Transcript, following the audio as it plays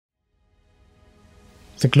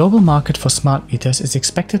The global market for smart meters is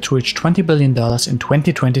expected to reach $20 billion in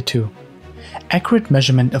 2022. Accurate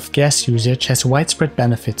measurement of gas usage has widespread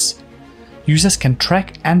benefits. Users can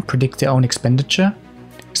track and predict their own expenditure,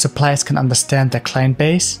 suppliers can understand their client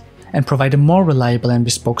base and provide a more reliable and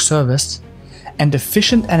bespoke service, and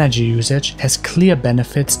efficient energy usage has clear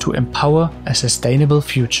benefits to empower a sustainable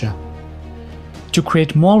future. To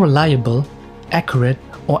create more reliable, accurate,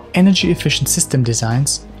 or energy-efficient system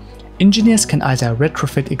designs, engineers can either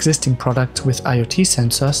retrofit existing products with IoT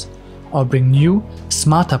sensors or bring new,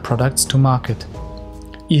 smarter products to market.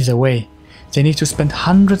 Either way, they need to spend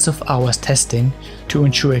hundreds of hours testing to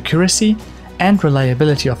ensure accuracy and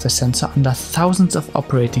reliability of the sensor under thousands of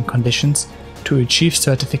operating conditions to achieve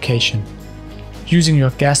certification. Using your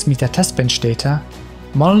gas meter test bench data,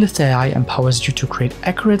 Monolith AI empowers you to create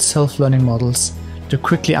accurate self-learning models to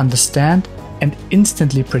quickly understand and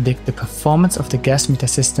instantly predict the performance of the gas meter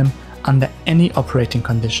system under any operating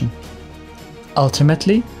condition.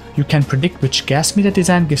 Ultimately, you can predict which gas meter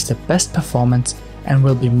design gives the best performance and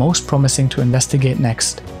will be most promising to investigate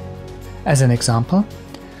next. As an example,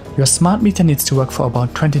 your smart meter needs to work for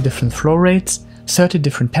about 20 different flow rates, 30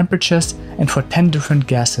 different temperatures, and for 10 different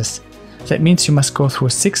gases. That means you must go through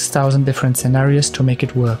 6,000 different scenarios to make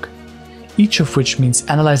it work, each of which means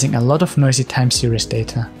analyzing a lot of noisy time series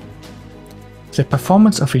data. The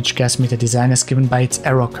performance of each gas meter design is given by its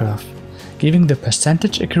error curve, giving the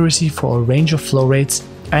percentage accuracy for a range of flow rates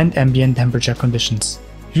and ambient temperature conditions.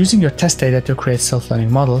 Using your test data to create self-learning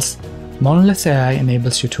models, Monolith AI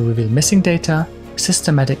enables you to reveal missing data,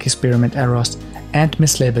 systematic experiment errors, and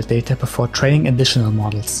mislabeled data before training additional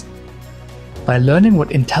models. By learning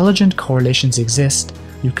what intelligent correlations exist,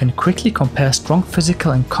 you can quickly compare strong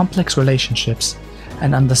physical and complex relationships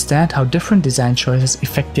and understand how different design choices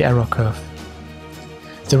affect the error curve.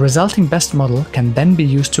 The resulting best model can then be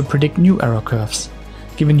used to predict new error curves,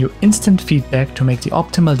 giving you instant feedback to make the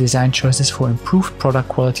optimal design choices for improved product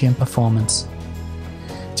quality and performance.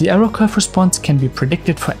 The error curve response can be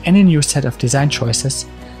predicted for any new set of design choices,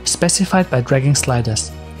 specified by dragging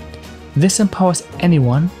sliders. This empowers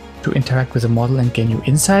anyone to interact with the model and gain new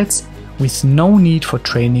insights with no need for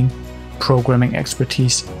training, programming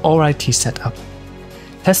expertise, or IT setup.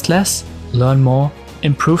 Test less, learn more,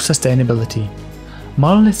 improve sustainability.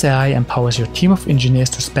 Monolith AI empowers your team of engineers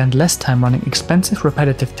to spend less time running expensive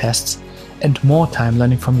repetitive tests and more time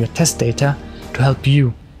learning from your test data to help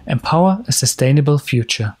you empower a sustainable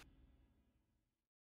future.